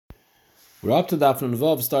We're up to Daf Nun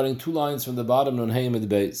Vav, starting 2 lines from the bottom, Nun Hey Mid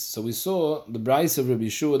Beis. So we saw the Bryce of Rabbi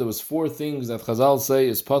Yeshua. There was 4 things that Chazal say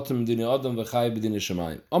is Patim Dini Adam v'Chai B'Dini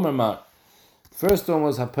Shemayim. Omer Mar. First one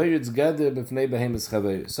was Hapiritz Geder B'Fnei Behemoth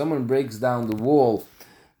Chaver. Someone breaks down the wall,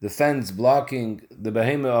 the fence blocking the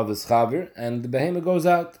behemoth of his chaver, and the behemoth goes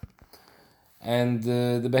out. And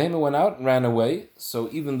the behemoth went out and ran away. So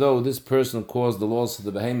even though this person caused the loss of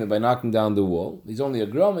the behemoth by knocking down the wall, he's only a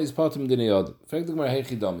gram, he's Patim Dini Adam.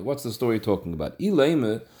 What's the story talking about? It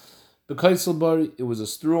was a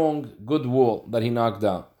strong, good wall that he knocked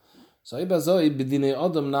down. So Rashi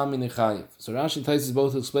Taisis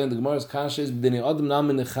both explain the Gemara's kasha is B'dinei Adam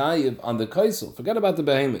Nami Nechayiv on the kaisel. Forget about the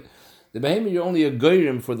behemoth. The behemoth, you're only a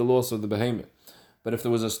goyim for the loss of the behemoth. But if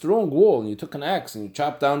there was a strong wall and you took an axe and you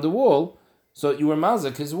chopped down the wall, so you were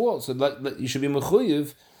mazik his wall. So you should be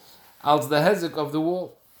mechuyev als the hezek of the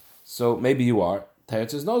wall. So maybe you are.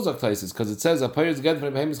 Teretz is no zak taisis because it says apayers get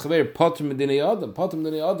from behemoth chaver pater medinei adam. Pater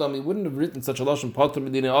medinei adam. He wouldn't have written such a lashon pater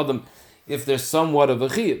medinei adam if there's somewhat of a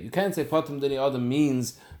chiyuv. You can't say pater medinei adam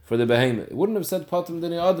means for the behemoth. It wouldn't have said pater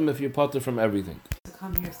medinei adam if you're pater from everything.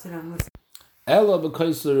 Come here, sit down, listen. Ella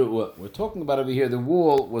b'kaisur. We're talking about over here. The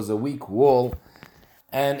wall was a weak wall,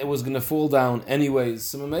 and it was going to fall down anyways.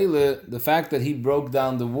 So Mamela, the fact that he broke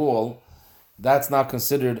down the wall, that's not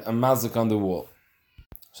considered a mazik on the wall.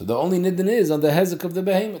 So the only nidin is on the hezek of the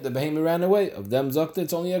behemoth. The behemoth ran away. Of them zakta,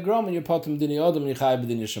 it's only a gram, and you're patim dini adam, and you're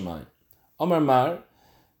b'dini shemayim. Omar Mar,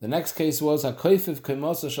 the next case was hakoifiv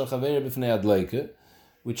kaimasa shal chaver b'fnei adleike,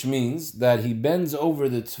 which means that he bends over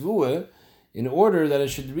the tvua in order that it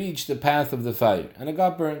should reach the path of the fire. And it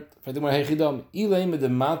got burnt.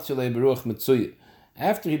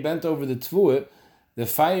 After he bent over the tvua, the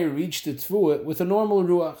fire reached the tvua with a normal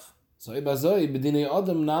ruach.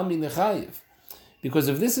 Because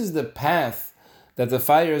if this is the path that the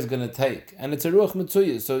fire is going to take, and it's a ruach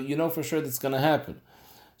mitzuya, so you know for sure that's going to happen.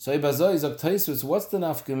 So what's the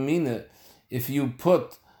nafkamina if you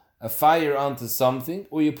put a fire onto something,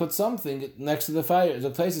 or you put something next to the fire?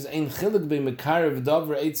 Just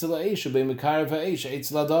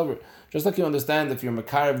like you understand, if you're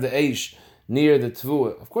makarev the eish near the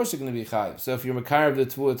tvua, of course you're going to be chayiv. So if you're makarev the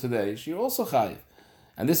tvua to the eish, you're also chayiv.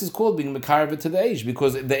 And this is called being makarev to the eish,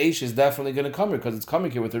 because the eish is definitely going to come here, because it's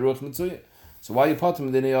coming here with the ruach mitzuya. So why you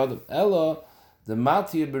patim b'dinei adam? Ella, the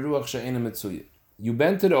matiyah beruach she'ena mitzuya. You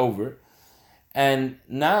bent it over, and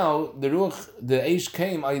now the eish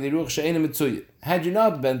came, the ruach she'ena mitzuya. Had you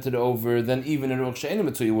not bent it over, then even a ruach she'ena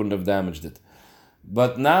mitzuya wouldn't have damaged it.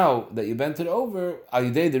 But now that you bent it over, the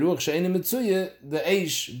ruach she'ena mitzuya, the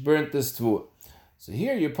eish burnt this tvua. So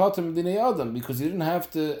here you're patim b'dinei adam, because you didn't have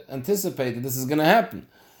to anticipate that this is going to happen,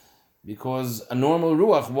 because a normal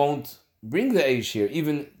ruach won't bring the eish here,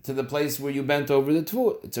 even to the place where you bent over the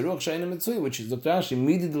tvua. It's a ruach she'ena mitzuya, which is Dr. Rashi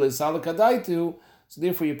immediately salakadaitu. So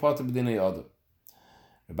therefore you're patim b'dinei adam.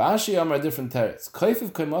 Rabbi Ashi Amar a different teretz.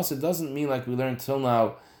 Kaifif kaimasa doesn't mean like we learned till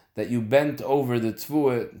now that you bent over the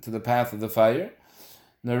tvua to the path of the fire.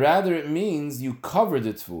 No, rather it means you covered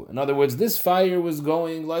the tvua. In other words, this fire was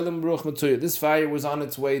going, this fire was on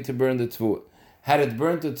its way to burn the tvua. Had it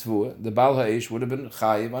burnt the tvua, the Baal Ha'esh would have been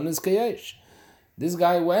chayiv on his kayesh. This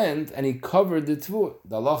guy went and he covered the tvua.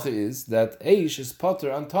 The halacha is that eish is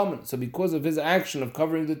pater on taman. So because of his action of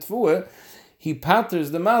covering the tvua, he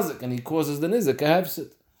paters the mazik and he causes the nizik a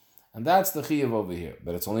hefset. And that's the chiyuv over here.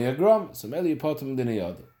 But it's only a gram. So meli patim dinei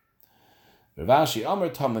adam. Rav Ashi Amar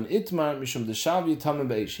Taman Itmar Mishum Deshavi Taman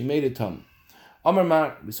Beish. He made it Taman. Amar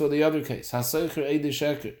Mar, we saw the other case. Haseicher Eidei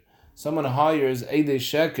Sheker. Someone hires Eidei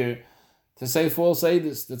Sheker to say false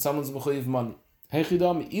eidus, that someone's mechuyev money.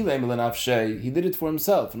 Hechidami Ilem Lenafshei. He did it for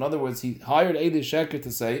himself. In other words, he hired Eidei Sheker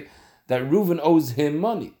to say that Reuven owes him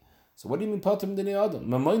money. So what do you mean Patim Dinei Adam?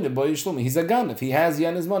 Mamoyne Boy Shlumi. He's a gan. If he has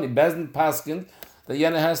Yena's money, Bezdin Paskin, that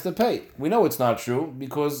Yena has to pay. We know it's not true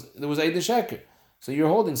because there was Eidei Sheker. So you're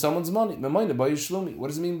holding someone's money. What does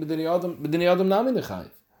it mean? B'dinei adam nami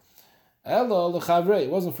nechayiv. Elo lechavrei.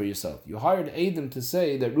 It wasn't for yourself. You hired Adam to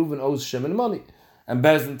say that Reuven owes Shimon money, and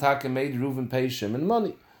Bezdin Taka made Reuven pay Shimon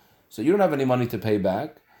money. So you don't have any money to pay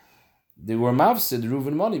back. They were mafsid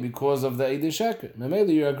Reuven money because of the Eidei Sheker.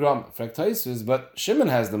 Memeli you're a gram fraktaisis, but Shimon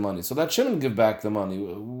has the money, so let Shimon give back the money.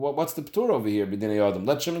 What's the p'tur over here? B'dinei adam.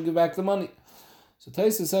 Let Shimon give back the money. So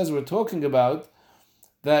Taisus says we're talking about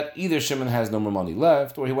that either Shimon has no more money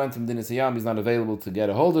left, or he went to Medinas Hayam, he's not available to get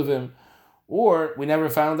a hold of him, or we never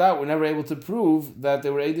found out, we're never able to prove that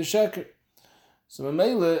they were Eidei Sheker. So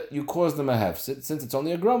Mamela, you caused them a hefset. Since it's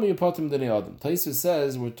only a gram, you put them Dinei Adam. Taisus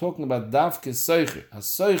says we're talking about Davke Seicher, a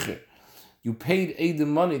Seicher. You paid Eidei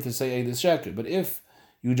money to say Eidei Sheker, but if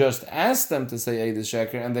you just asked them to say Eidei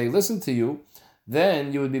Sheker and they listened to you,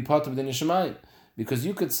 then you would be part of the Nishamayim. Because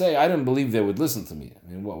you could say, I didn't believe they would listen to me. I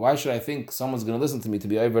mean, why should I think someone's going to listen to me to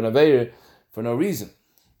be over and aveir for no reason?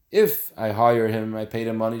 If I hire him, I pay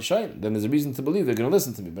them money, then there's a reason to believe they're going to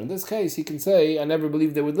listen to me. But in this case, he can say, I never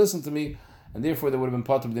believed they would listen to me, and therefore they would have been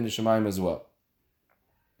part of the Nishamayim as well.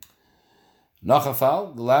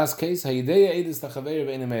 Nachafal, the last case, someone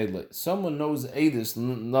knows Eidus,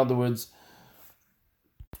 in other words,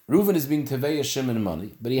 Reuven is being Teveya Shimon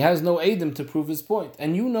money, but he has no Eidim to prove his point.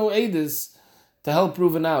 And you know Eidus to help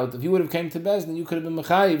Reuven out. If you would have came to Bezdin, you could have been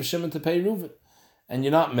Mechayiv Shimon to pay Reuven. And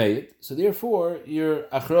you're not made. So therefore, you're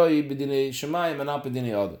Achroi b'dinei Shemayim and not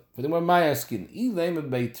b'dinei Adam. For the more Mayaskin, Ilem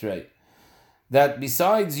beitrei. That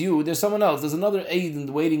besides you, there's someone else. There's another aid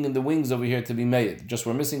waiting in the wings over here to be made. Just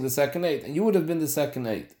we're missing the second aid. And you would have been the second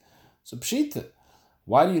aid. So Pshita,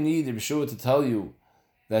 why do you need the Yeshua to tell you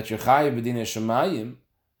that you're Chayiv b'dinei Shemayim?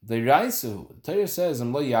 The Raisu, the Torah says,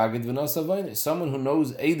 someone who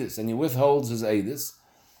knows Eidus and he withholds his Eidus,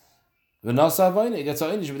 he gets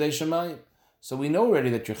Einish b'dei Shemayim. So we know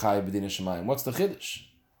already that you're Chayiv b'dinei Shemayim. What's the Chiddush?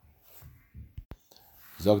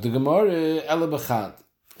 Zog the Gemara, Ele b'chad.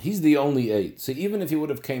 He's the only Eid. So even if he would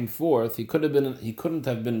have came forth, he couldn't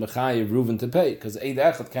have been Mechayiv Reuven to pay, because Eid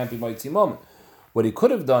Echad can't be Moitzi Moment. What he could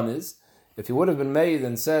have done is, if he would have been made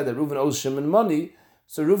and said that Reuven owes Shimon money,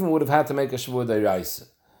 so Reuven would have had to make a Shavuot Deiraisa.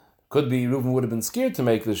 Could be Reuven would have been scared to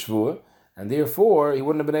make the Shavuot, and therefore he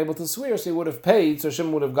wouldn't have been able to swear, so he would have paid, so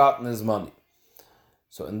Shimon would have gotten his money.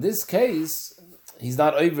 So in this case, he's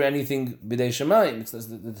not over anything b'dei Shemayim.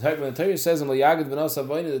 The Torah says,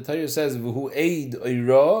 the Torah says, v'hu eid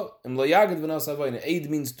oira, im lo yagid v'nas avoyne. Eid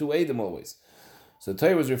means two eidim always. So the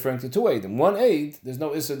Torah was referring to two eidim. One eid, there's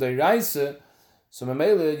no issa deiraisa, so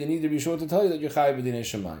Mamela, you need to be sure to tell you that you're chayiv b'dinei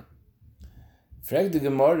Shemayim. Frag the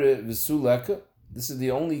Gemara v'suleka. This is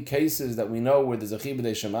the only cases that we know where there's a chayiv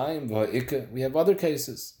b'dinei Shemayim. V'ha'ika. We have other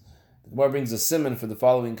cases. The Gemara brings a siman for the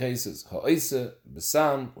following cases: ha'isa,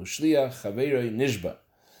 besam, ushliach, chaveroi, nishba.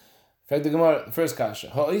 In fact, the Gemara, the first kasha: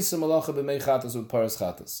 ha'isa malacha b'mei chatas with paras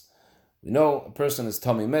chatas. We know a person is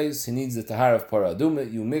tummy meis; he needs the tahar of para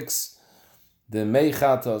aduma. You mix the mei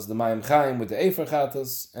chatas, the mayim chaim, with the efer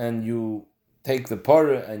chatas, and you take the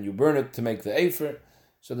para and you burn it to make the efer.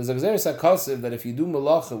 So there's a gzeres hakasiv that if you do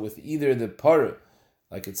malacha with either the para,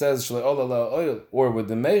 like it says, oil, or with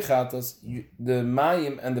the meichatas, the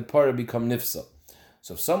mayim and the para become nifsa.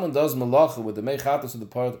 So if someone does malacha with the meichatas or the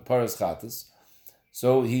paras chatas,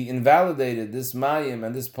 so he invalidated this mayim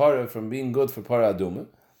and this para from being good for para aduma,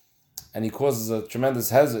 and he causes a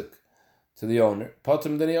tremendous hezek to the owner.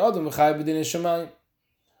 Patim deni adam v'chayiv b'dinei Shemayim.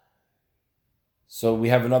 So we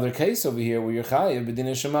have another case over here where you're chayiv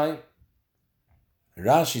b'dinei Shemayim.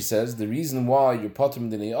 Rashi says the reason why you're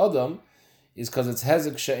patim deni adam is because it's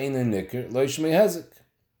hezek she'ein nikr lo yishmei hezek.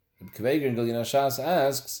 Kveger in Gilyan Hashas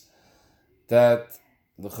asks that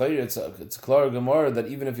the chayr it's a clear gemara that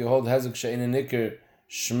even if you hold hezek she'ein nikr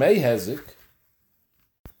shmei hezek,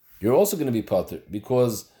 you're also going to be pater,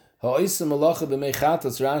 because ha'isa malacha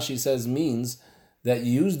b'meichatas, Rashi says, means that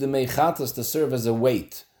you use the meichatas to serve as a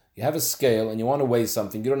weight. You have a scale and you want to weigh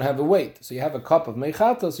something, you don't have a weight, so you have a cup of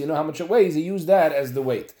meichatas, you know how much it weighs, you use that as the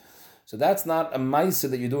weight. So that's not a maisa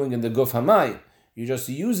that you're doing in the guf hamayim. You're just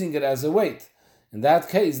using it as a weight. In that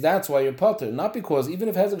case, that's why you're potter. Not because, even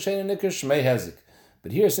if hezek shein nikr shmei hezek.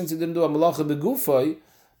 But here, since you didn't do a malacha begufay,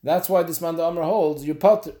 that's why this man the Amr holds, you're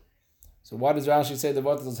potter. So why does Rashi say that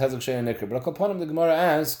what is hezek shein nikr? But upon him, the Gemara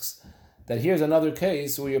asks that here's another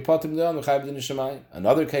case where you're potter the Amr chayiv b'dinei Shemayim.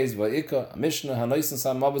 Another case, va'ika, a mishnah, hanoisen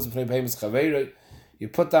sam mabaz b'fnei behemis chaveiroi. You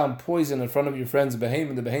put down poison in front of your friend's behem,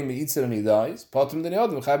 and the behem eats it and he dies.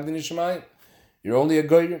 You're only a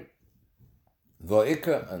goyim.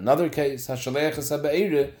 Another case, you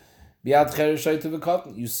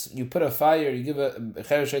put a fire, you give a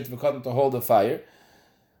chereshet v'katan to hold a fire.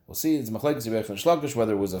 We'll see, it's machlekes yibech and shlokish,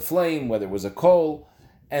 whether it was a flame, whether it was a coal,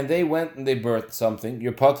 and they went and they birthed something.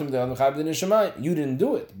 You're patim de'adam chayiv b'dinei Shemayim. You didn't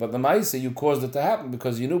do it, but the ma'isa, you caused it to happen,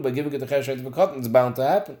 because you knew by giving it the chereshet v'katan, it's bound to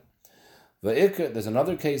happen. There's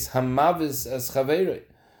another case, hamavis as chaverei.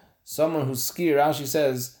 Someone who's scared, Rashi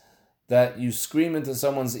says that you scream into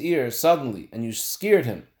someone's ear suddenly and you scared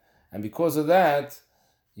him, and because of that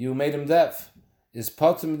you made him deaf. Is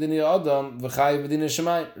patim dini adam v'chayiv b'dinei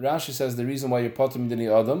Shemayim. Rashi says the reason why you're patim dini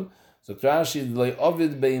adam, so Rashi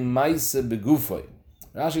le'ovid be'maisa begufay.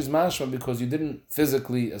 Rashi's mashma because you didn't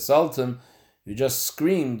physically assault him, you just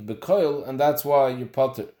screamed bekoil, and that's why you're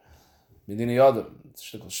pater b'dinei adam. It's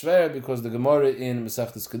shtikl shver because the Gemara in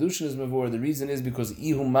Mesechta Kedushin is mavur. The reason is because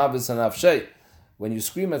ihu mavis hanafshei. When you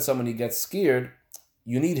scream at someone, he gets scared.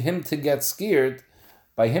 You need him to get scared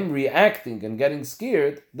by him reacting and getting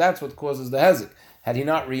scared, that's what causes the hezek. Had he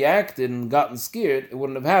not reacted and gotten scared, it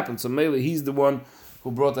wouldn't have happened. So maybe he's the one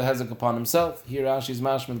who brought the hezek upon himself. Here Rashi's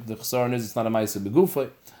mashman, the chesaron is, it's not a ma'aseh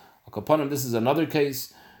begufay. Upon him, this is another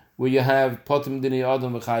case where you have potim dini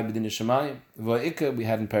adam v'chai b'dini shemayim. V'ikka, we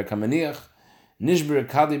had in Perek HaManiach, nishber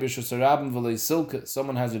kadi b'shus harabim v'lei silka.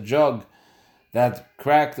 Someone has a jug that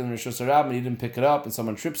cracked in Rishus Harabim and he didn't pick it up and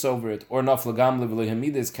someone trips over it. Or nafla gamle v'lei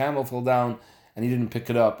hamida, his camel fell down and he didn't pick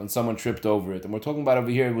it up and someone tripped over it. And we're talking about over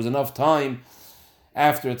here, it was enough time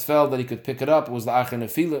after it fell that he could pick it up. It was the Acher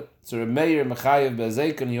Nefila. So Reb Meir Mechayev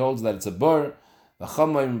Be'ezeiken, he holds that it's a bar. The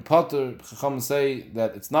Chachamim Potter, Chachamim say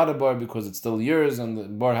that it's not a bar because it's still yours and the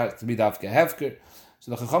bar has to be dafke hefker.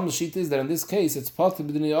 So the Chachamim sheet is that in this case it's Potter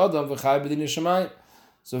b'dini Adam v'chai b'dini Shemayim.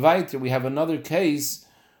 So weiter, we have another case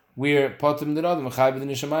where Potter b'dini Adam v'chai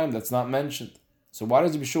b'dini Shemayim that's not mentioned. So why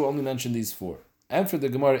does Yeshua only mention these four? And for the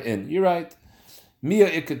Gemara in, you're right. Mia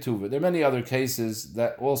Ikatuva. There are many other cases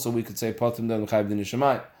that also we could say Potim Del Chayv Din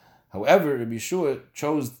Shemayim. However, Rabbi Yeshua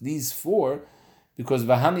chose these four because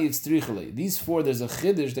Vahani Itztrichale. These four, there's a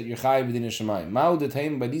chiddush that you're Chayv Din Shemayim. Ma'u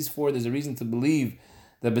Detayim, by these four, there's a reason to believe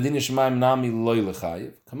that B'din Shemayim Nami Loy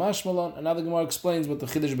Lechayiv. Kamash Malon. And now the Gemara explains what the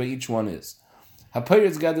chiddush by each one is.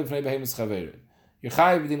 Hapiritz Gadev Pnei Behemis Chaveir. You're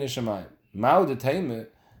Chayv Din Shemayim. Ma'u Detayim.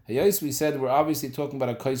 Hayos, we said we're obviously talking about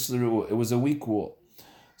a Kaisel Ru'u. It was a weak wall.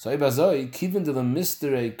 So Ibazoi, Kivin to the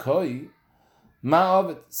Mystery Koi,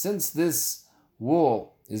 Ma'avet, since this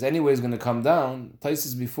wall is anyways going to come down,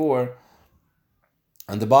 places before,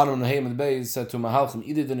 on the bottom of the Haim of the Bay said to Mahalchim,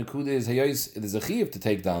 either the Nekuda is Hayos, it is a Chiv to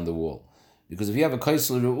take down the wall. Because if you have a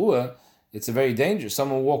Kaisel Ru'ua, it's a very dangerous.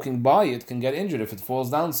 Someone walking by it can get injured if it falls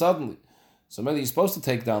down suddenly. So maybe you're supposed to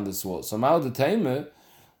take down this wall. So Ma'avet Taimeh,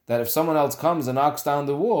 that if someone else comes and knocks down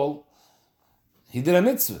the wall, he did a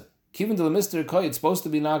mitzvah. Even to the Mr. Koi, it's supposed to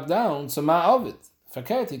be knocked down, so ma of it.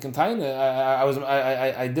 Faket, he can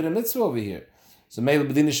I did a mitzvah over here. So maybe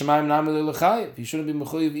b'din shemayim namel lechayev. He shouldn't be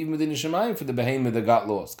mechuyev even b'din shemayim for the behemoth that got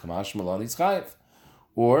lost. Kamash malon is chayev.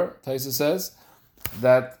 Or Taisa says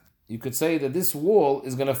that you could say that this wall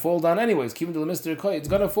is going to fall down anyways. Even to the Mr. Koi, it's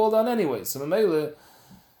going to fall down anyways. So maybe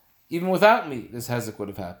even without me, this hezek would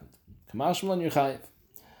have happened. Kamash malon you're chayev.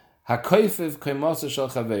 HaKoifev Kaimasa Shal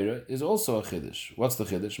Chaveira is also a chiddush. What's the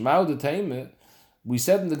chiddush? Ma'u Detayme, we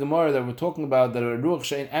said in the Gemara that we're talking about that a Ruach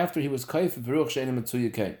Shein, after he was Koifev, Ruach Shein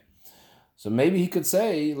Metzuya came. So maybe he could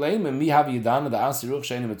say, Leime, mi havi yidana da asi Ruach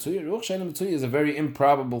Shein Metzuya. Ruach Shein Metzuya is a very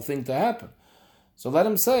improbable thing to happen. So let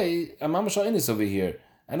him say, Amam Shal Inis over here.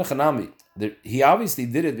 And Chanami, he obviously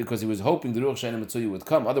did it because he was hoping the Ruach Shein Metzuya would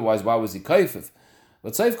come. Otherwise, why was he Koifev?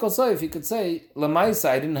 But Seif Kol Seif, he could say, Lamaisa,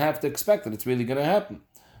 I didn't have to expect it. It's really going to happen.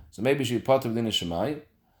 So maybe she part of Din Shemayim.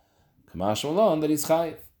 Kamash Malon that he's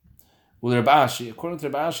chayiv. Well, Reb Ashi, according to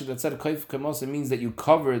Reb Ashi, that said Koif Kamosa means that you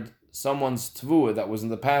covered someone's tvua that was in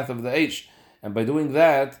the path of the Eish, and by doing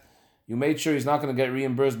that, you made sure he's not going to get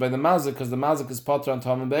reimbursed by the mazik because the mazik is potter on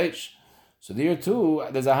Tom and Beish. So there too,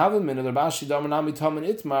 there's a havim in Reb Ashi Damanami Tom and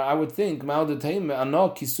Itmar. I would think Ma'od Teime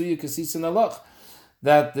Anok Kisuya Kasisin Alach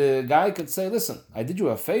that the guy could say, listen, I did you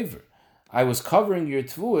a favor. I was covering your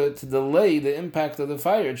tvua to delay the impact of the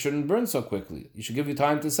fire. It shouldn't burn so quickly. You should give you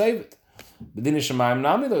time to save it. B'din shemayim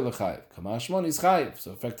nami lo lechayev. Kamashmon is chayev.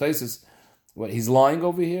 So, in fact, Taisus, what he's lying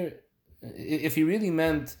over here. If he really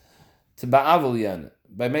meant to ba'avel yan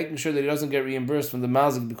by making sure that he doesn't get reimbursed from the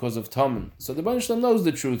mazik because of Tomin, so the Baruch Shalom knows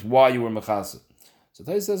the truth why you were mechased. So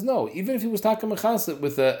Taisus says no. Even if he was taka mechased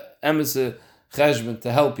with a emissary cheshbon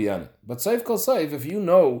to help yan, but seif kol seif, if you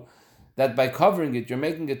know that by covering it, you're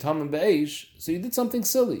making it tam and be'esh, so you did something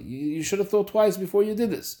silly. You should have thought twice before you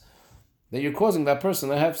did this. That you're causing that person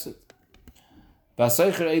to have it. What's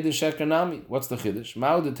the chiddush?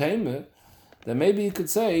 Ma'u Detayme, that maybe you could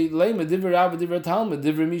say, Leima divrei Rabba divrei Talmud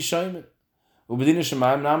divrei mi shaymin. U'b'din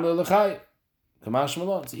shemayim nam le'lechai. Kamash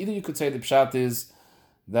malon. So either you could say the pshat is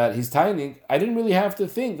that he's tiny, I didn't really have to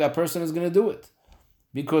think that person is going to do it.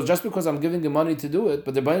 Because just because I'm giving him money to do it,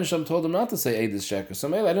 but the Baruch Shalom told him not to say Eidus Sheker. So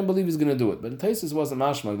maybe I didn't believe he's going to do it. But Taisus wasn't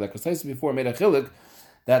mashmak that, because Taisus before made a chilik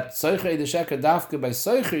that Soicher Eidus Sheker dafke by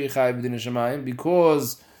Soicher Yichai B'din Shemayim,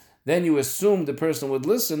 because then you assume the person would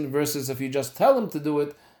listen, versus if you just tell him to do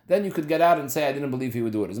it, then you could get out and say, I didn't believe he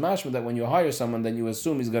would do it. It's mashmak that when you hire someone, then you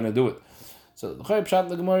assume he's going to do it. So the Chayr Pshat in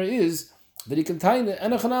the Gemara is that he can tie it,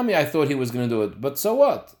 and a Chanami, I thought he was going to do it. But so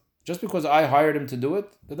what? Just because I hired him to do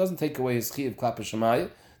it, that doesn't take away his chi of Klapa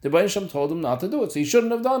Shemayim. The Baruch Shem told him not to do it, so he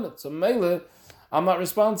shouldn't have done it. So Mele, I'm not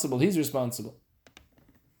responsible. He's responsible.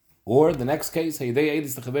 Or the next case, what's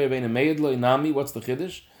the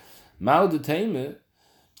chiddush? Ma'u Detayme,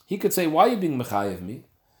 he could say, why are you being mechayev me?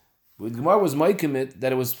 The Gemara was making it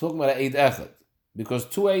that it was talking about an eid echad. Because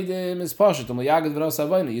 2 Eidim is Pashut, Yagad V'nos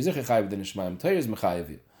Havayna, Yizich Chayiv Din Ishmayim, Torah is Mechayiv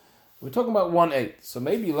you. We're talking about 1 8. So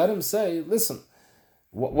maybe let him say, listen,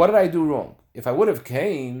 what did I do wrong? If I would have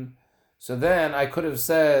came, so then I could have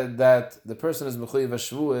said that the person is Mechuyev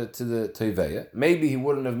Shvuah to the Toiveya. Maybe he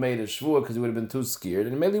wouldn't have made a Shvuah because he would have been too scared,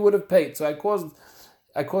 and maybe he would have paid. So I caused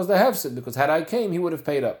the hefsid, because had I came, he would have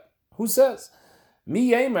paid up. Who says? It's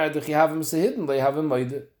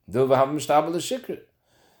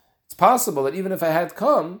possible that even if I had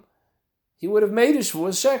come, he would have made a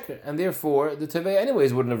shvuah sheker, and therefore the tevei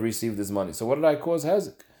anyways wouldn't have received his money. So what did I cause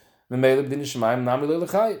hezek?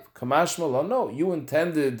 No, you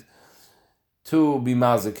intended to be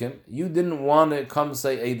mazikim. You didn't want to come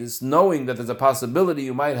say edis, knowing that there's a possibility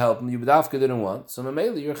you might help him. You b'dafka didn't want. So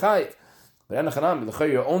memele, you're chayiv. But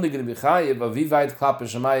you're only going to be chayiv of vivayit klap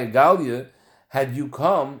shemaya galya. Had you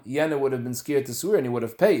come, Yena would have been scared to swear and he would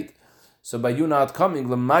have paid. So by you not coming,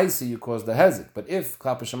 lemaisi, you caused the hezek. But if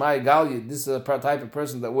klap shemaya galya, this is a type of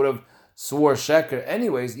person that would have swore sheker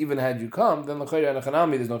anyways, even had you come, then l'chayr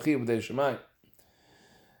anachanami, there's no chiyuv b'dei shemayim.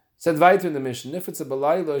 Said weiter in the mission, if it's a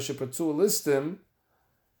balayla shepratzu listim,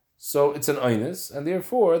 so it's an oinus, and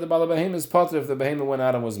therefore the balabahim is potter if the behema went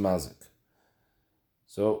out and was mazik.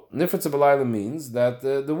 So nifritz balayla means that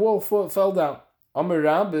the wall fell down. Amar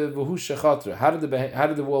Rabbi v'hu shechatra. How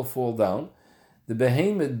did the wall fall down? The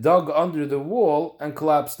behemoth dug under the wall and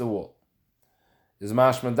collapsed the wall. Is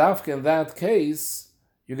mashma dafka in that case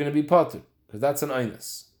you're going to be potter because that's an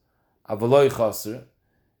einus. Avaloi chaser.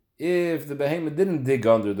 If the behemoth didn't dig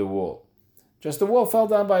under the wall, just the wall fell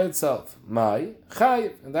down by itself. Mai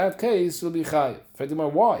chayiv. In that case you'll be chayiv.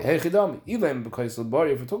 Why? Hey chidami. Even because if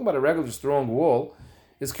we're talking about a regular strong wall.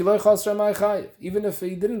 Is kiloi chasra mai chayiv. Even if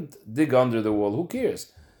he didn't dig under the wall, who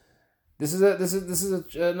cares? This is a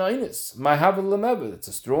nainus. My havel lemever. It's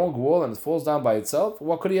a strong wall and it falls down by itself.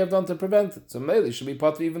 What could he have done to prevent it? So maybe should be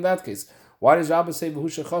patri even that case. Why does Rabbi say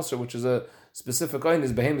v'husha chasra, which is a specific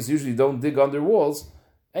ainus? Behemoths usually don't dig under walls.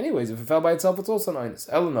 Anyways, if it fell by itself, it's also an ainus.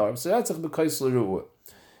 Eleanor. So that's a b'kais l'ruah.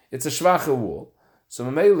 It's a shvacha wall. So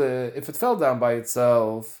Mamela, if it fell down by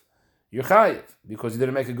itself, you're chayiv, because you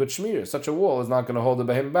didn't make a good shmir. Such a wall is not going to hold the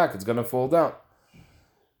behemoth back, it's going to fall down.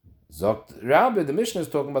 Zokt Rabbi, the Mishnah is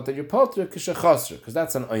talking about that you're potter k'shechasra, because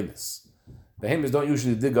that's an oinus. Behemoths don't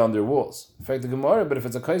usually dig under walls. In fact, the Gemara, but if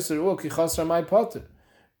it's a kaiser wall, kichasra my potter.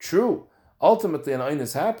 True, ultimately an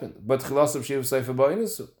oinus happened, but chilasav shiv seifa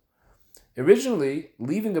ba'oinusu. Originally,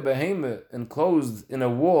 leaving a behemoth enclosed in a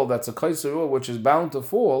wall that's a kaiser wall, which is bound to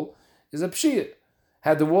fall, is a pshiyah.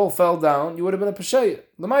 Had the wall fell down, you would have been a pesheya.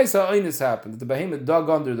 The ma'isa oinus happened. The behemoth dug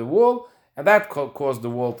under the wall, and that caused the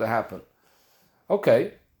wall to happen.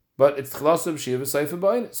 Okay, but it's tchalasav shiva seifa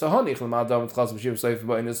ba'oinus. So honich l'madam tchalasav shiva seifa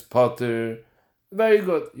ba'oinus potter. Very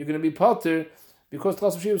good. You're going to be potter because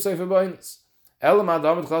tchalasav shiva seifa ba'oinus. Elam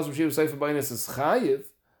adam tchalasav shiva seifa ba'oinus is chayiv.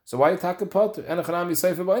 So why you take a potter? And a chanami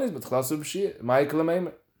seifa ba'oinus, but tchalasav shiva ma'ikal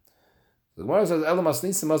ameimer. The Gemara says elam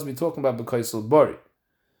asnisa must be talking about b'kaisel bari.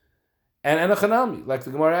 And enochanami, like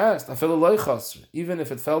the Gemara asked, even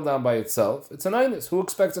if it fell down by itself, it's an einus. Who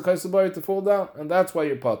expects a kaisel to fall down? And that's why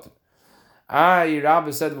you're potter.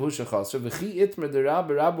 Rabbi said v'husha chasr. V'chi itmer the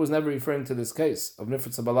Rabbi was never referring to this case of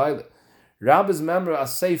nifritz balayla. Rabbi's memra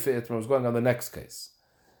aseifa itmer was going on the next case.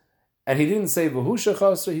 And he didn't say v'husha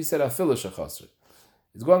chasr, he said afilasha chasr.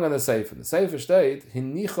 It's going on the seifa. The seifa state,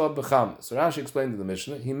 hinicha b'cham. So Rashi explained to the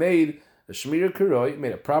Mishnah, he made a shmir karoi,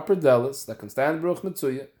 made a proper delis that can stand bruch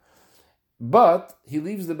mitzuya, but he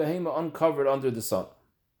leaves the behemoth uncovered under the sun.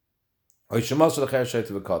 The yatzis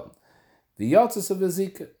of the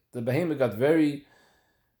zika, the behemoth got very,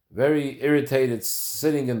 very irritated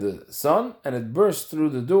sitting in the sun, and it burst through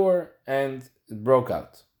the door and it broke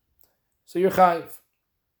out. So you're chayiv.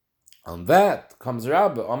 On that comes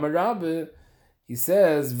Rabbi. Amar Rabbi, he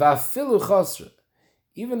says, "Vafilu chasra."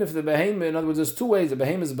 Even if the behemoth, in other words, there's two ways. The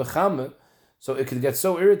behemoth is bechama, so it could get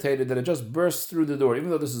so irritated that it just bursts through the door. Even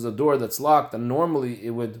though this is a door that's locked, and normally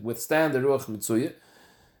it would withstand the ruach mitzuya,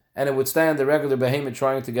 and it would stand the regular behemoth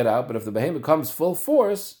trying to get out. But if the behemoth comes full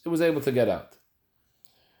force, it was able to get out.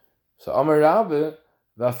 So Amar Rabbi,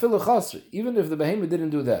 v'afilu chasri. Even if the behemoth didn't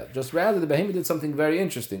do that, just rather the behemoth did something very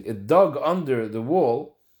interesting. It dug under the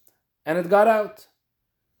wall, and it got out.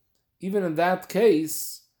 Even in that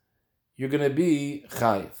case, you're going to be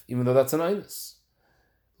chayiv, even though that's an einus.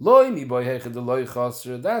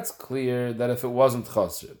 That's clear that if it wasn't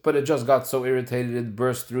chasr, but it just got so irritated it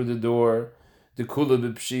burst through the door, the kula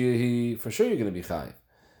b'pshiyah, for sure you're going to be chayiv,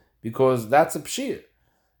 because that's a pshiyah.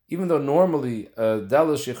 Even though normally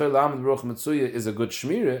delis shechel amid ruach mitzuya is a good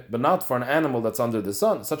shmirah, but not for an animal that's under the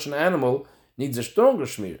sun. Such an animal needs a stronger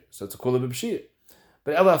shmirah, so it's a kula b'pshiyah.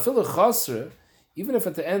 But ela afilu chasr, even if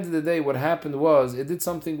at the end of the day what happened was it did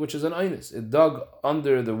something which is an oinus. It dug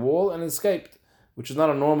under the wall and escaped, which is not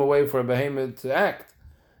a normal way for a behemoth to act.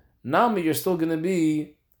 Now you're still going to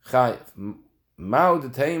be chayiv. Mao the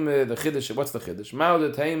taime, the chiddush. What's the chiddush? Mao the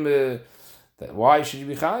taime. Why should you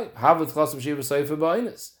be chayiv? Havet chasam shiva seifa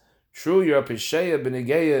ba'inus. True, you're a pisheya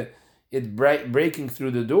b'negeya, it breaking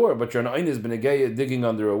through the door, but you're an oinus b'negeya digging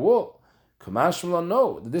under a wall. Kamashmala,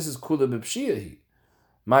 no, this is kula b'pshiya.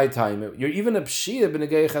 My time, you're even a pshiya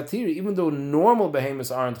b'negeya chatiri, even though normal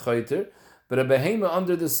behemoths aren't chayter, but a behemoth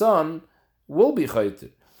under the sun will be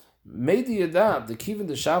chayter. Maybe yadab the kivin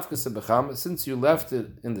the shafkas becham, since you left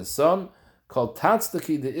it in the sun, called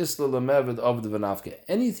tatztaki the isla lemeved of the vanafke.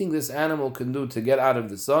 Anything this animal can do to get out of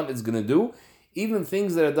the sun, it's going to do, even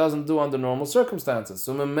things that it doesn't do under normal circumstances.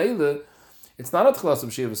 So memele, it's not a tchalas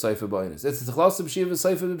b'shiva seifa b'oinus. It's a tchalas b'shiva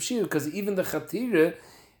seifa b'shiva, because even the chatire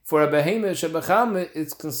for a behemoth shebecham,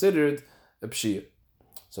 it's considered a pshia.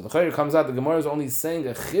 So the chayr comes out. The Gemara is only saying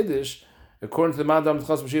a chiddush according to the madam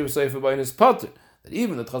tchalas b'shiva seifa b'oinus pater. That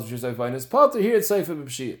even the tchalas b'shiva seifa b'oinus pater, here it's seifa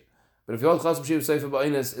b'pshia. But if you hold tchalas b'shiva seifa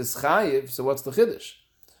b'oinus is chayiv, so what's the chiddush?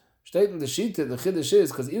 State in the shita, the chiddush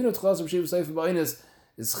is because even if tchalas b'shiva seifa b'oinus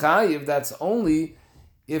is chayiv, that's only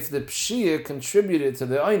if the pshia contributed to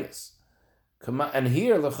the oinus. And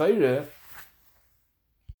here l'chayre,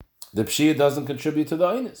 the pshia doesn't contribute to the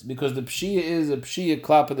oinus because the pshia is a pshia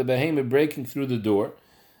klap of the behemoth breaking through the door,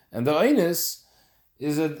 and the oinus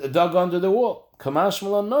is a dug under the wall.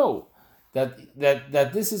 Kamashmala, no.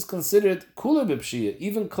 That this is considered kula b'pshia,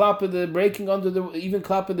 even klap of the breaking under the, even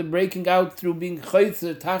klap of the breaking out through being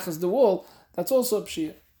chaytzer tachas the wall, that's also a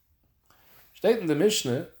pshia. State in the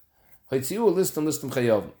Mishnah, haytziu listim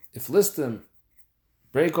chayavim. If listim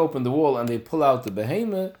break open the wall and they pull out the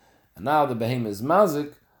behemoth, and now the behemoth is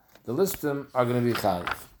mazik, the listim are going to be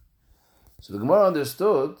chayiv. So the Gemara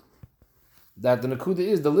understood that the nakuda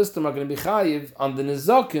is the listim are going to be chayiv on the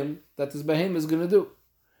nizakim that this behemoth is going to do.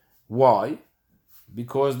 Why?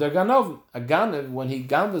 Because they're ganovim. A ganev, when he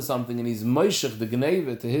gambles something and he's moishech the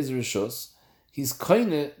gneva to his rishus, he's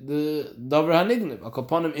koine the davar hanignev.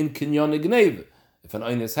 Akaponim in kinyon gneva. If an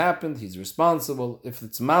oinus happened, he's responsible. If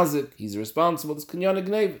it's mazik, he's responsible. It's kinyon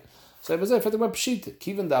gneva. So I was saying, pshita,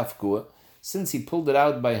 kiven dafkua, since he pulled it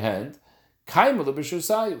out by hand, it's now in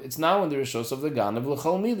the rishos of the ganev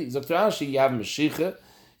l'chol mili. Dr. Ashi, you have meshicha,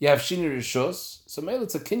 you have shini rishos. So maybe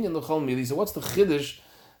it's a kinyon l'chol mili. So what's the chiddush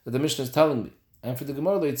that the Mishnah is telling me? And for the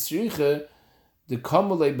Gemara, it's tzricha the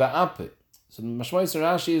kamulei ba'ape. So the mashmais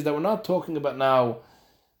Rashi is that we're not talking about now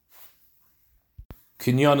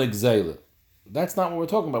kinyon gzeila. That's not what we're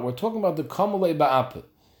talking about. We're talking about the kamulei ba'ape.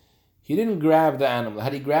 He didn't grab the animal.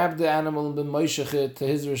 Had he grabbed the animal and been moishech to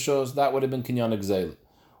his rishos, that would have been kinyon gzeila.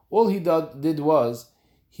 All he did was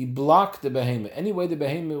he blocked the behemoth. Any way the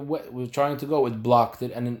behemoth was trying to go, it blocked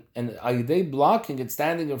it, and they blocking it,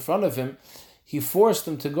 standing in front of him, he forced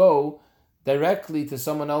him to go directly to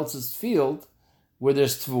someone else's field where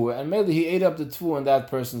there's tvuah, and maybe he ate up the tvuah in that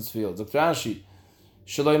person's field. Dr. Ashi,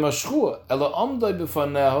 shaloi mashchua ela omdoi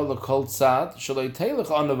b'faneho lekol tzad shaloi teilech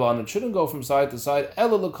anavan. It shouldn't go from side to side.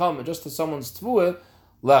 Ela lekam, just to someone's tvuah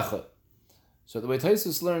lecha. So the way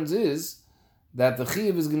Taisus learns is that the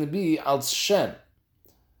chiyuv is going to be al shen.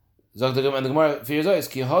 And the Gemara fears is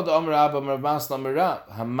ki had amar abba amar masla amar rab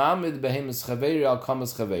hamamid behemes chaveri al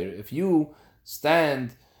kamas chaveri. If you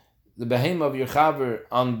stand the behem of your chaver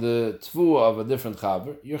on the tvuah of a different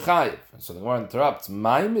chaver, you're chayiv. So the Gemara interrupts.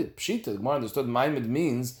 Maimid pshita. The Gemara understood maimid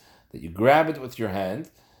means that you grab it with your hand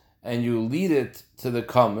and you lead it to the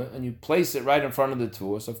kama and you place it right in front of the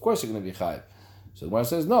tvuah. So of course you're going to be chayiv. So the Gemara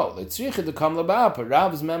says no. Leitzricha the kam laba'apa.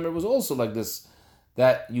 Rav's member was also like this,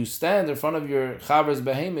 that you stand in front of your chaver's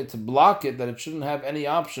behemoth to block it, that it shouldn't have any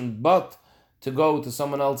option but to go to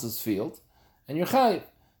someone else's field, and you're chayiv.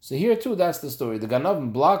 So here too, that's the story. The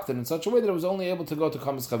Ganavim blocked it in such a way that it was only able to go to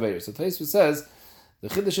Kamas Chaver. So Taisva says, the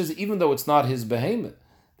Chiddush is, even though it's not his behemoth,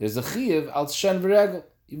 there's a Chiyev al Shen V'regel.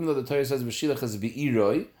 Even though the Torah says, V'shilach is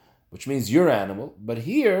V'iroi, which means your animal, but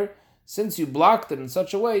here, since you blocked it in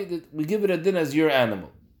such a way, that we give it a din as your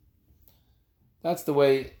animal. That's the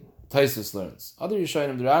way Taisus learns. Other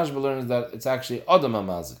Yishayim, the Rashba learns that it's actually Adam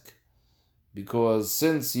HaMazik. Because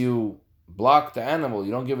since you block the animal,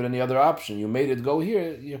 you don't give it any other option, you made it go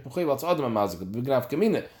here, you're mechuyev al Adam HaMazik. If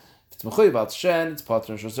it's mechuyev al Shen, it's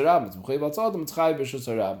Patron Shus Harab. If it's mechuyev al Adam, it's Chayiv Shus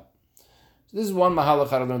Harab. So this is one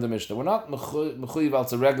mahalach I learned in the Mishnah. We're not mechuyev al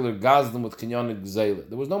a regular gazdim with kinyonik gzeila.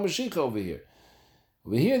 There was no Mashiach over here.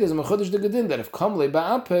 Over here, there's a mechudesh de gedin that if kamle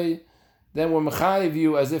ba'apei, then we're mechayiv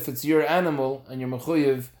you as if it's your animal and you're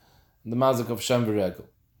mechuyev the mazik of Shem v'regel.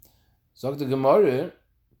 So the Gemara,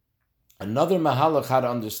 Another mahalach how to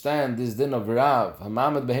understand this din of Rav,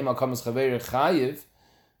 Hamamed Behema Kamas Chaver Chayiv,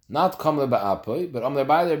 not Kamle Ba'apoy, but Amle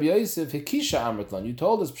Ba'al Rabbi Yosef, Hikisha Amritlan. You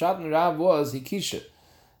told us Pshat and Rav was Hikisha,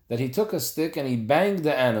 that he took a stick and he banged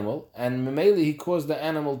the animal, and Memele he caused the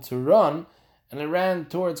animal to run, and it ran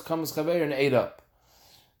towards Kamas Chaver and ate up.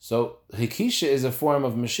 So Hikisha is a form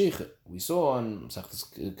of Mashiach. We saw in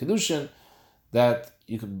Mesechtas Kedushin that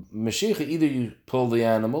you could Mashiach, either you pull the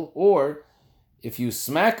animal, or if you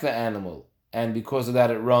smack the animal and because of that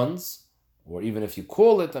it runs, or even if you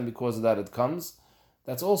call it and because of that it comes,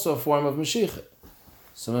 that's also a form of Mashiach.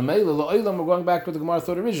 So Memele La'olam, we're going back to what the Gemara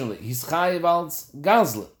thought originally. He's chayiv als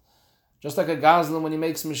gazlan. Just like a gazlan, when he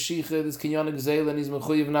makes Mashiach, this kinyan gzeil, and he's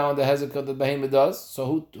mechuyev now on the hezekah that the behemoth does.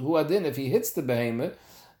 So who adin, if he hits the behemoth,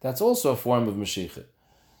 that's also a form of Mashiach.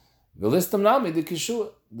 The listim nami, the kishua.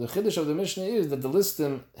 The chiddush of the Mishnah is that the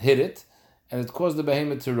listim hit it, and it caused the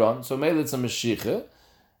behemoth to run. So Memele it's a Mashiach,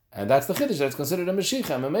 and that's the chiddush, that's considered a Mashiach.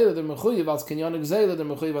 And Memele, they're mechuyev als kinyan gzeil, they're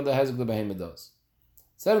mechuyev on the hezekah the behemoth does.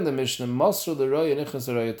 Said in the Mishnah, Masru the roya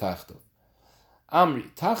nichnas roya tachtov.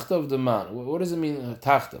 Amri, tachtov the man. What does it mean,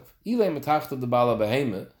 tachtov? Ilay tachtov the bala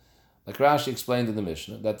behema, like Rashi explained in the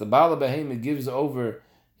Mishnah, that the bala behema gives over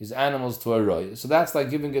his animals to a roya. So that's like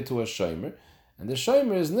giving it to a shomer. And the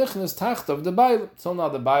shomer is nichnas tachtov the bailam. Till now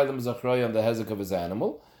the bailam is a roya on the hezek of his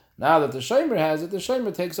animal. Now that the shomer has it, the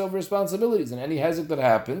shomer takes over responsibilities. And any hezek that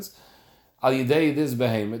happens, al yidei this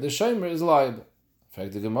behema, the shomer is liable. In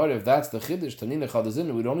fact, the Gemara, if that's the chiddush, Tanina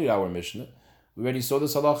Chadazin, we don't need our Mishnah. We already saw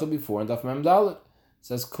this halacha before in Daf Mem Dalet. It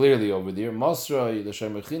says clearly over there, Masra, the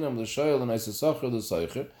Shemechinam, the Shoyel, the Naisasachar, the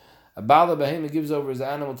Seicher. A Bala Behema gives over his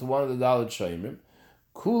animal to one of the Dalet Shemrim.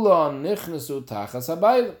 Kula nichnesu tachas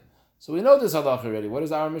habaylim. So we know this halacha already. What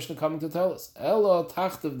is our Mishnah coming to tell us? Ela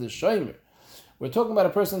tachtav the Shemer. We're talking about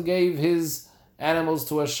a person gave his animals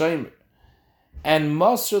to a Shemer. And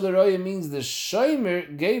Masra the Roya means the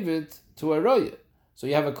Shemer gave it to a Roya. So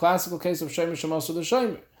you have a classical case of Shomer Shemasu the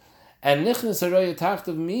Shomer. And Nichnas HaRoya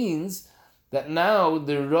Tachtav means that now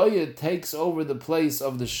the Roya takes over the place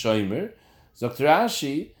of the Shomer. Zokt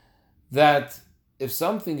Rashi, that if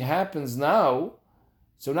something happens now,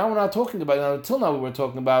 so now we're not talking about, until now we were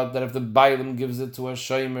talking about that if the Bailam gives it to a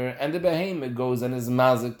Shomer and the Behemoth goes and is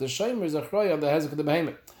Mazik, the Shomer is a Chroya of the Hezek of the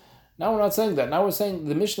Behemoth. Now we're not saying that. Now we're saying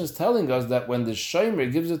the Mishnah is telling us that when the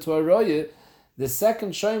Shomer gives it to a Roya, the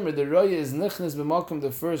second shomer, the roya is nichnas b'makom the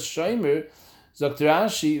first shomer. Zokt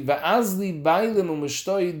Rashi, va'azli bailim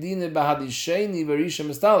u'mishtoi dine b'hadisheni v'risha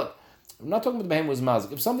mistalek. I'm not talking about the behemoth was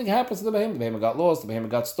mazik. If something happens to the behemoth got lost, the behemoth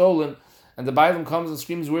got stolen, and the bailim comes and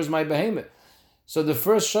screams, "Where's my behemoth?" So the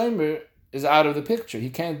first shomer is out of the picture. He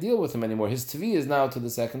can't deal with him anymore. His tvi is now to the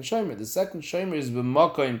second shomer. The second shomer is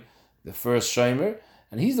b'makom the first shomer,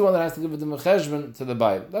 and he's the one that has to give it the mecheshbon to the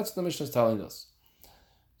bailim. That's what the Mishnah is telling us.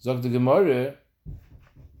 Zokt the Gemara.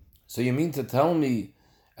 So you mean to tell me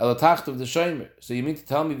elatacht of the shomer? So you mean to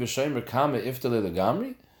tell me the shomer kame iftale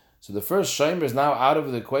legamri? So the first shomer is now out of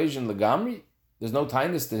the equation legamri? There's no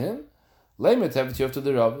tightness to him? Leimet have you to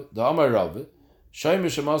the Rav, the Amar Rav, shomer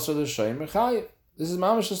shemasar the shomer chayiv. This is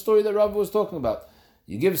mamash the story that Rav was talking about.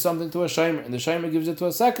 You give something to a shomer, and the shomer gives it to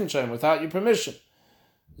a second shomer without your permission.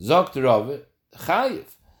 Zokt Rav chayiv,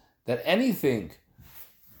 that anything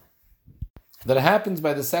that happens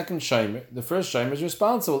by the second shomer, the first shomer is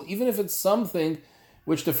responsible, even if it's something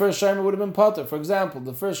which the first shomer would have been potter. For example,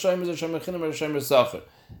 the first shomer is a shomer chinam or a shomer sacher.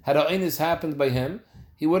 Had a oinus happened by him,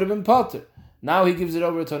 he would have been potter. Now he gives it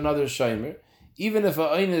over to another shomer. Even if a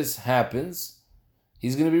oinus happens,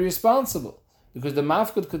 he's going to be responsible. Because the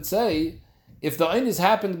mafkud could say, if the oinus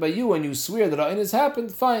happened by you and you swear that a oinus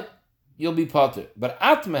happened, fine, you'll be potter. But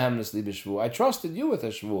at mehemnes li b'shvua, I trusted you with a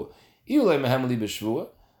shvua. Iulei mehem li b'shvua,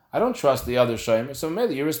 I don't trust the other shomer, so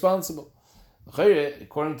maybe you're responsible.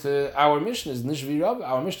 According to our Mishnah, is Nishvi Rav.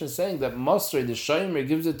 Our Mishnah is saying that Masrei, the shomer,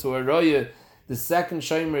 gives it to a roya. The second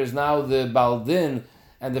shomer is now the baldin,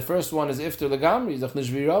 and the first one is ifter legamri. Zach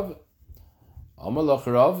Nishvi Rav. Amalach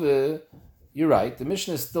Rav. You're right. The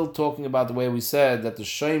Mishnah is still talking about the way we said that the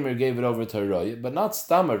shomer gave it over to a roya, but not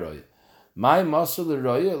stam a roya. My Masrei the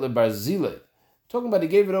roya le barzile. Talking about he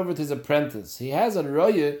gave it over to his apprentice. He has a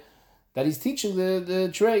roya that he's teaching the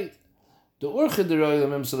trade. The urchid the roya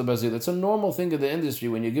memsel bazil. It's a normal thing in the industry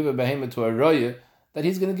when you give a behemoth to a roya that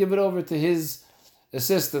he's going to give it over to his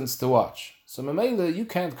assistants to watch. So Mamela, you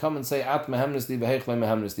can't come and say at mehemnesli v'hechle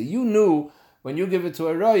mehemnesli. You knew when you give it to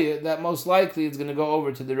a roya that most likely it's going to go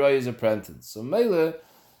over to the roya's apprentice. So Mamela,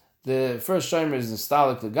 the first shomer is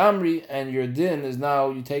instalik legamri, and your din is now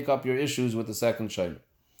you take up your issues with the second shomer.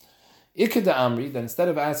 Ikeda Amri, then instead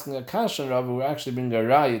of asking a kashan Rav, we're actually bringing a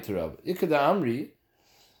raya to Rav. Ikeda Amri,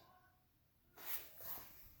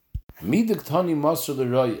 Midik Tani Masr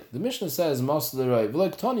L'Roya. The Mishnah says Masr L'Roya.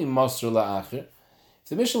 V'lek Tani Masr L'Acher. If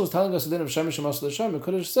the Mishnah was telling us the din of Shemesh and Masr L'Shem, it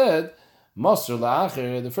could have said Masr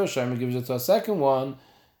L'Acher, the first Shemer gives it to a second one,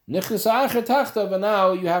 Nichnas Acher Tachta, but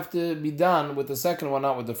now you have to be done with the second one,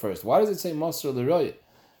 not with the first. Why does it say Masr L'Roya?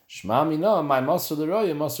 Shma Mina, my Masr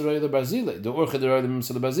L'Roya, Masr L'Roya L'Barzile, the Urcha L'Roya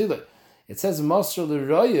L'Mimsa L'Barzile. It says Masr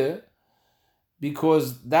L'Roya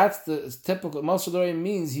because that's the typical. Masr L'Roya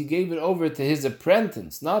means he gave it over to his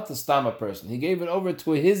apprentice, not the Stama person. He gave it over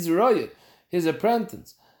to his Roya, his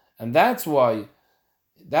apprentice. And that's why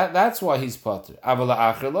he's potter.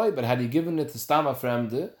 But had he given it to Stama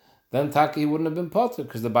Fremde, then Taki wouldn't have been potter,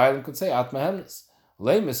 because the Bible could say Atma Hemnes.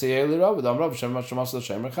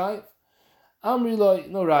 Amri loy,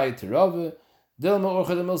 no raya to Rava. Dilma orcha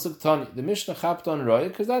de milsuk tani. The Mishnah chapped on raya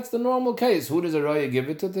because that's the normal case. Who does a raya give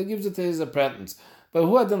it to? He gives it to his apprentice. But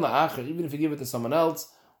who adin la'acher, even if you give it to someone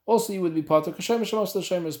else, also you would be potter. Because Shemesh Shamas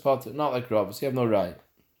L'Shemer is potter, not like Rava. So you have no raya.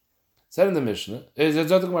 Said in the Mishnah, is a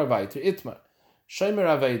zotuk weiter itmar. Shemer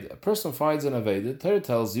aveda. A person finds an aveda. Torah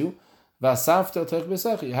tells you, v'asafta tech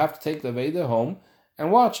b'secha. You have to take the aveda home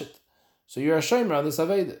and watch it. So you're a shemer on this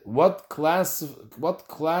aveda. What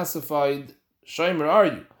classified shemer are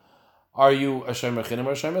you? Are you a shemer chinim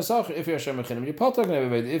or a shemer sacher? If you're a shemer chinim, you're potter g'nei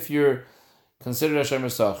aveda. If you're considered a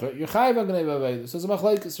shemer sacher, you're chayiv g'nei aveda. So it's a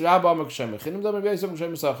machlekes. Rabba amak shemer chinim dami, Rabbi Yisrael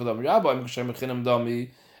shemer sacher dami. Rabba amak shemer chinim dami,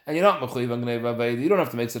 and you're not machayiv g'nei aveda. You don't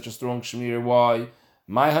have to make such a strong shmir. Why?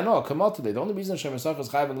 My hana come out today. The only reason shemer sacher is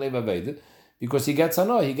chayiv g'nei aveda because he gets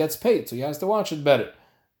hana, he gets paid, so he has to watch it better.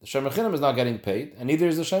 The shemer chinim is not getting paid, and neither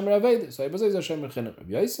is the shemer aveda. So Ibazay is a shemer chinim.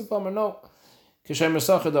 Rabbi Yosef Amar no. Kishemer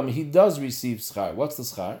sacher dami, he does receive schar. What's the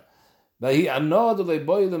schar? That he anod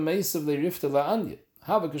leiboy the mace of the rifta la'anya.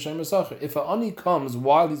 Have a kishemer sacher. If an ani comes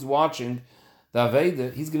while he's watching the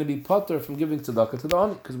aveda, he's going to be potter from giving tzedakah to the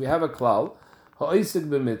ani, because we have a klal ha'isik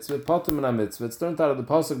b'mitzvah potter min ha'mitzvah. It's turned out of the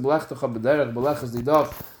pasuk b'lechtecha b'derech b'leches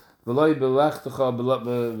didach v'loi b'lechtecha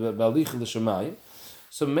b'alich l'shamayim.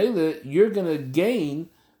 So mele, you're going to gain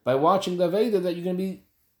by watching the aveda that you're going to be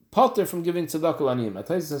potter from giving tzedakah l'aniyim. I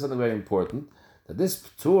tell you something very important. That this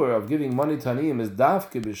tour of giving money to aniyim is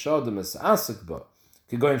dafke b'shadim es asikba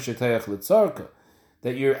kigoyin shetayach litzarka,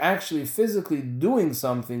 that you're actually physically doing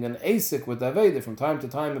something, an asik with aveda. From time to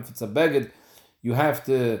time, if it's a beged, you have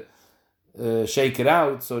to shake it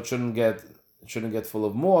out so it shouldn't get full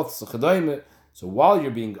of moths. So while you're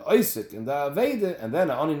being asik in the aveda, and then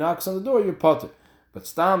an ani knocks on the door, you're potter. But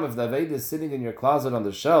stam, if the aveda is sitting in your closet on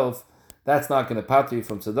the shelf, that's not going to pater you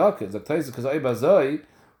from tzedakah. It's like because oibazoi.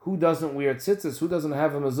 Who doesn't wear tzitzis? Who doesn't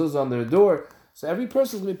have a mezuzah on their door? So every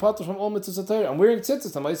person is going to be potter from all mitzvahs Torah. I'm wearing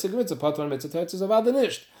tzitzis. I'm Isaac mitzvah. Potter on mitzvah Torah is avad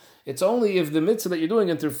nisht. It's only if the mitzvah that you're doing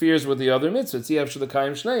interferes with the other mitzvah. It's efshel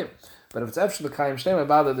l'kayim shneim. But if it's efshel l'kayim shneim,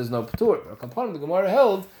 avad there's no patur. But a component of the Gemara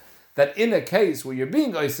held that in a case where you're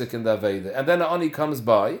being Isaac in the aveda and then an ani comes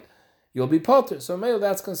by, you'll be potter. So male,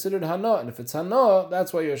 that's considered hana. And if it's hana,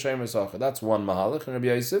 that's why you're a shemer sacher. That's one mahalach. And Rabbi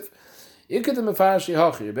Yosef, ikadim mefarashi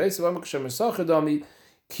hachi. Rabbi Yosef amak shemer sacher dami.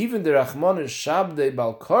 Even the Rachman is Shabdei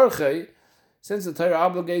Bal Korchei, since the Torah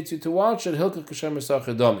obligates you to watch it, Hilkach Kashem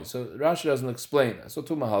Mesachar Dami. So Rashi doesn't explain that. So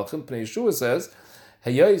Tu Mahalchim, Pnei Yeshua says,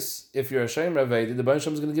 hey Yos, if you're a Shem Raveda, the Rebbeinu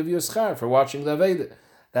Shalom is going to give you a schar for watching the Aveda.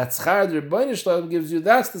 That schar the Rebbeinu Shalom gives you,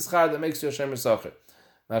 that's the schar that makes you a Shem Mesachar.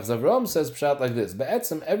 Machzav Ram says Pshat like this,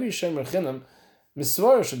 Be'etzem, every Shem Rechinam,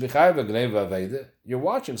 Misvara should be chayav Gnei Aveda. You're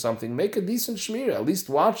watching something, make a decent shmir, at least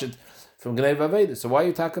watch it from Gnei Aveda. So why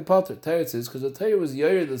you taka potter? Teretz is because the Torah was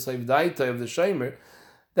yoyer the savdaita of the shemer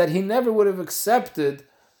that he never would have accepted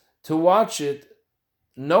to watch it,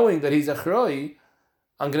 knowing that he's a achroi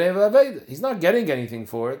on Gnei Aveda. He's not getting anything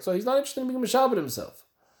for it, so he's not interested in being mishabed himself.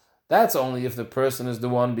 That's only if the person is the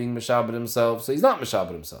one being mishabed himself, so he's not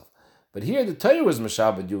mishabed himself. But here the Torah was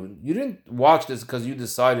mishabed you. You didn't watch this because you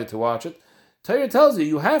decided to watch it. Torah tells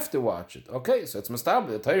you have to watch it. Okay, so it's mistabed.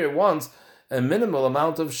 The Torah wants a minimal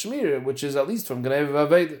amount of shmir, which is at least from Gnei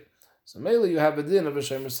Aveda. So mainly you have a din of a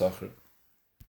shemer sacher.